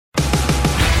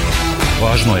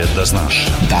Važno je da znaš.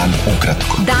 Dan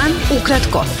ukratko. Dan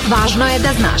ukratko. Važno je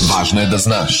da znaš. Važno je da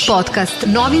znaš. Podcast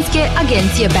novinske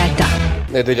agencije Beta.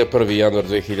 Nedelja 1. januar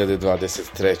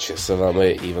 2023. Sa vama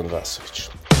je Ivan Vasović.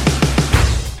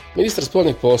 Ministar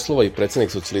spoljnih poslova i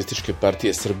predsjednik Socijalističke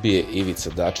partije Srbije Ivica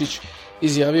Dačić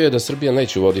izjavio je da Srbija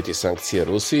neće uvoditi sankcije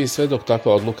Rusiji sve dok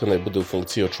takva odluka ne bude u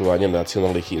funkciji očuvanja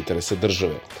nacionalnih interesa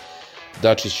države.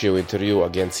 Dačić je u intervjuu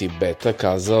agenciji Beta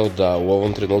kazao da u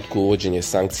ovom trenutku uvođenje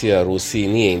sankcija Rusiji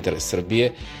nije interes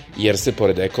Srbije, jer se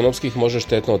pored ekonomskih može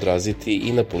štetno odraziti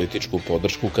i na političku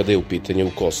podršku kada je u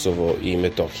pitanju Kosovo i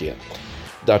Metohija.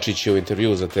 Dačić je u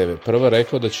intervjuu za TV Prva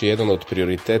rekao da će jedan od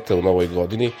prioriteta u novoj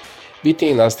godini biti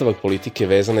i nastavak politike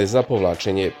vezane za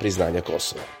povlačenje priznanja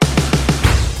Kosova.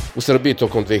 U Srbiji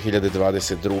tokom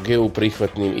 2022. u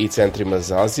prihvatnim i centrima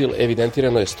za azil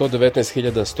evidentirano je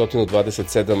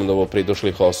 119.127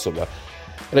 novopridošlih osoba,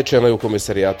 rečeno je u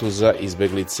Komesarijatu za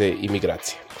izbeglice i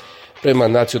migracije. Prema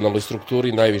nacionalnoj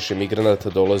strukturi najviše migranata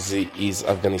dolazi iz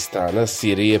Afganistana,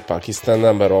 Sirije,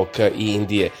 Pakistana, Maroka i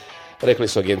Indije, rekli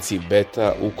su agenciji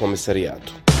Beta u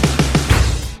Komesarijatu.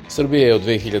 Srbija je od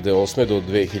 2008. do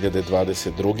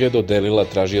 2022. dodelila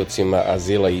tražiocima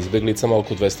azila i izbeglicama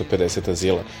oko 250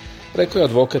 azila, rekao je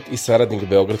advokat i saradnik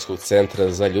Beogradskog centra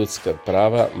za ljudska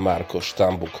prava Marko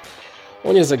Štambuk.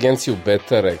 On je za agenciju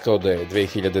Beta rekao da je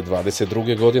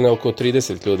 2022. godine oko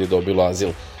 30 ljudi dobilo azil,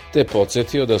 te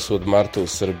podsjetio da su od marta u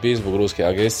Srbiji zbog ruske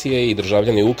agresije i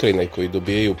državljani Ukrajine koji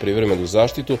dobijaju privremenu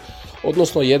zaštitu,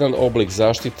 odnosno jedan oblik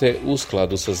zaštite u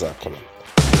skladu sa zakonom.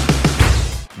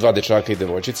 2 dečaka i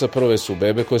devojčica prve su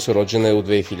bebe koje su rođene u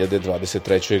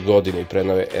 2023. godini,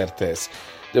 preneo je RTS.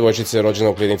 Devojčica je rođena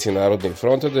u klinici Narodni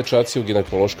front, a dečaci u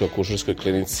ginekološko-akušerskoj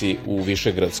klinici u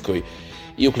Višegradskoj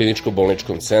i u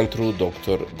kliničko-bolničkom centru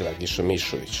dr. Dragiša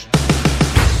Mišović.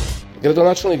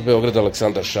 Gradonačelnik Beograda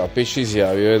Aleksandar Šapić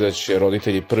izjavio je da će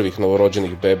roditelji prvih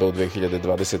novorođenih beba u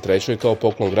 2023. kao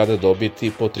poklon grada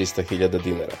dobiti po 300.000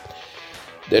 dinara.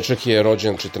 Dečak je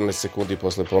rođen 14 sekundi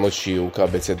posle ponoći u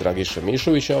KBC Dragiša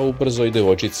Mišovića, a ubrzo i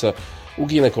devojčica u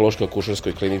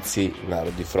ginekološko-akušerskoj klinici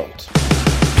Narodni front.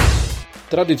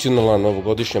 Tradicionalna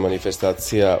novogodišnja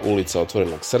manifestacija Ulica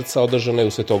otvorenog srca održana je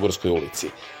u Svetogorskoj ulici,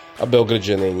 a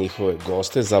Beograđane i njihove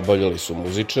goste zabavljali su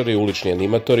muzičari, ulični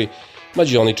animatori,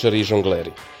 mađioničari i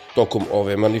žongleri. Tokom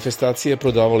ove manifestacije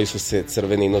prodavali su se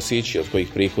crveni nosići od kojih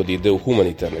prihod ide u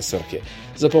humanitarne svrhe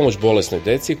za pomoć bolesnoj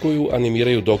deci koju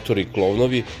animiraju doktori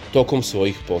klovnovi tokom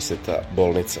svojih poseta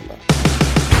bolnicama.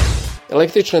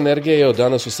 Električna energija je od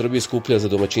danas u Srbiji skuplja za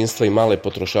domaćinstva i male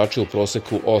potrošače u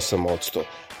proseku 8%,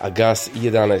 a gas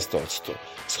 11%,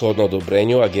 shodno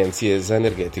odobrenju Agencije za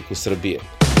energetiku Srbije.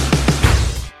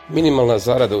 Minimalna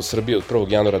zarada u Srbiji od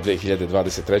 1. januara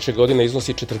 2023. godine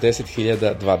iznosi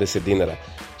 40.020 dinara,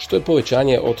 što je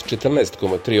povećanje od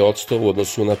 14,3% u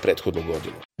odnosu na prethodnu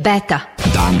godinu. Beta.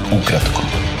 Dan ukratko.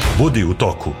 Budi u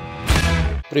toku.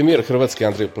 Premijer Hrvatske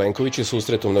Andrej Plenković je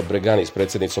susretom na Bregani s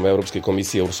predsjednicom Evropske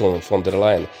komisije Ursulom von der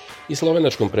Leyen i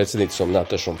slovenačkom predsjednicom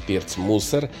Natašom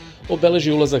Pirc-Musar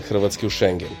obeleži ulazak Hrvatske u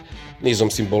Schengen.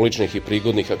 Nizom simboličnih i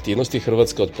prigodnih aktivnosti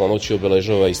Hrvatska od ponoći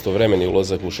obeležava istovremeni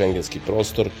ulazak u šengenski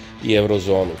prostor i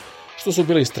eurozonu, što su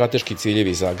bili strateški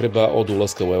ciljevi Zagreba od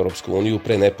ulaska u Europsku uniju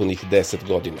pre nepunih 10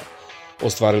 godina.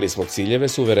 Ostvarili smo ciljeve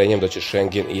s uverenjem da će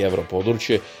Schengen i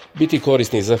europodručje biti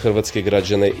korisni za hrvatske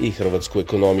građane i hrvatsku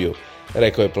ekonomiju,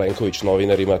 rekao je Plenković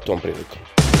novinarima tom prilikom.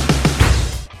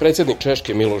 Predsjednik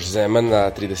Češke Miloš Zeman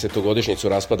na 30-godišnjicu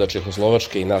raspada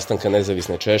Čehoslovačke i nastanka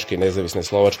nezavisne Češke i nezavisne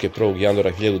Slovačke 1.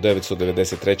 januara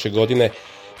 1993. godine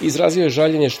izrazio je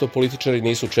žaljenje što političari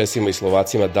nisu Česima i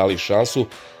Slovacima dali šansu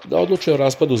da odluče o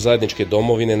raspadu zajedničke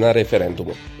domovine na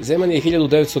referendumu. Zeman je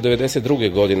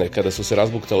 1992. godine, kada su se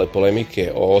razbuktale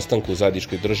polemike o ostanku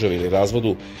zajedničkoj državi ili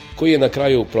razvodu, koji je na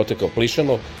kraju protekao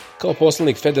plišano, kao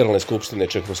poslanik Federalne skupštine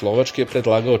Čehoslovačke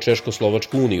predlagao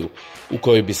Češko-Slovačku uniju, u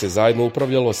kojoj bi se zajedno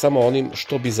upravljalo samo onim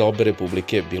što bi za obe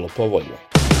republike bilo povoljno.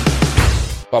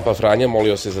 Papa Franja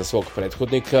molio se za svog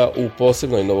prethodnika u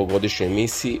posebnoj novogodišnjoj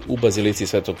misiji u Bazilici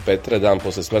Svetog Petra dan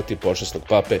posle smrti počasnog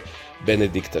pape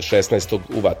Benedikta XVI.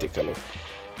 U Vatikanu.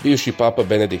 Bivši papa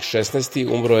Benedikt XVI.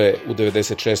 Umro je u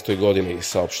 96. godini,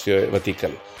 saopštio je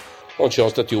Vatikan. On će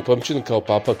ostati upamćen kao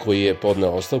papa koji je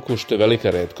podneo ostavku, što je velika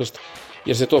retkost,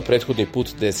 jer se to prethodni put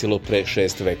desilo pre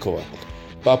 6 vekova.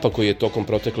 Papa, koji je tokom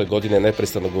protekle godine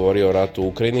neprestano govorio o ratu u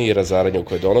Ukrajini i razaranju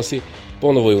koje donosi,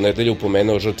 ponovo je u nedelju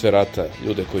pomenuo žrtve rata,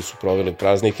 ljude koji su proveli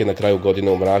praznike na kraju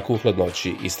godine u mraku,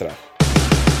 hladnoći i strahu.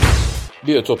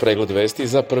 Bio je to pregled vesti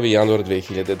za 1. januar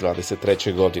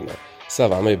 2023. godine. Sa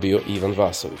vama je bio Ivan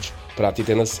Vasović.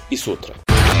 Pratite nas i sutra.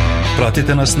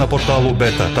 Pratite nas na portalu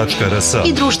beta.rs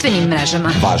i društvenim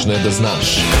mrežama. Važno je da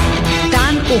znaš. Dan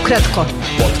Dan ukratko.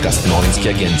 Podcast novinske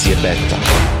agencije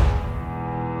Beta.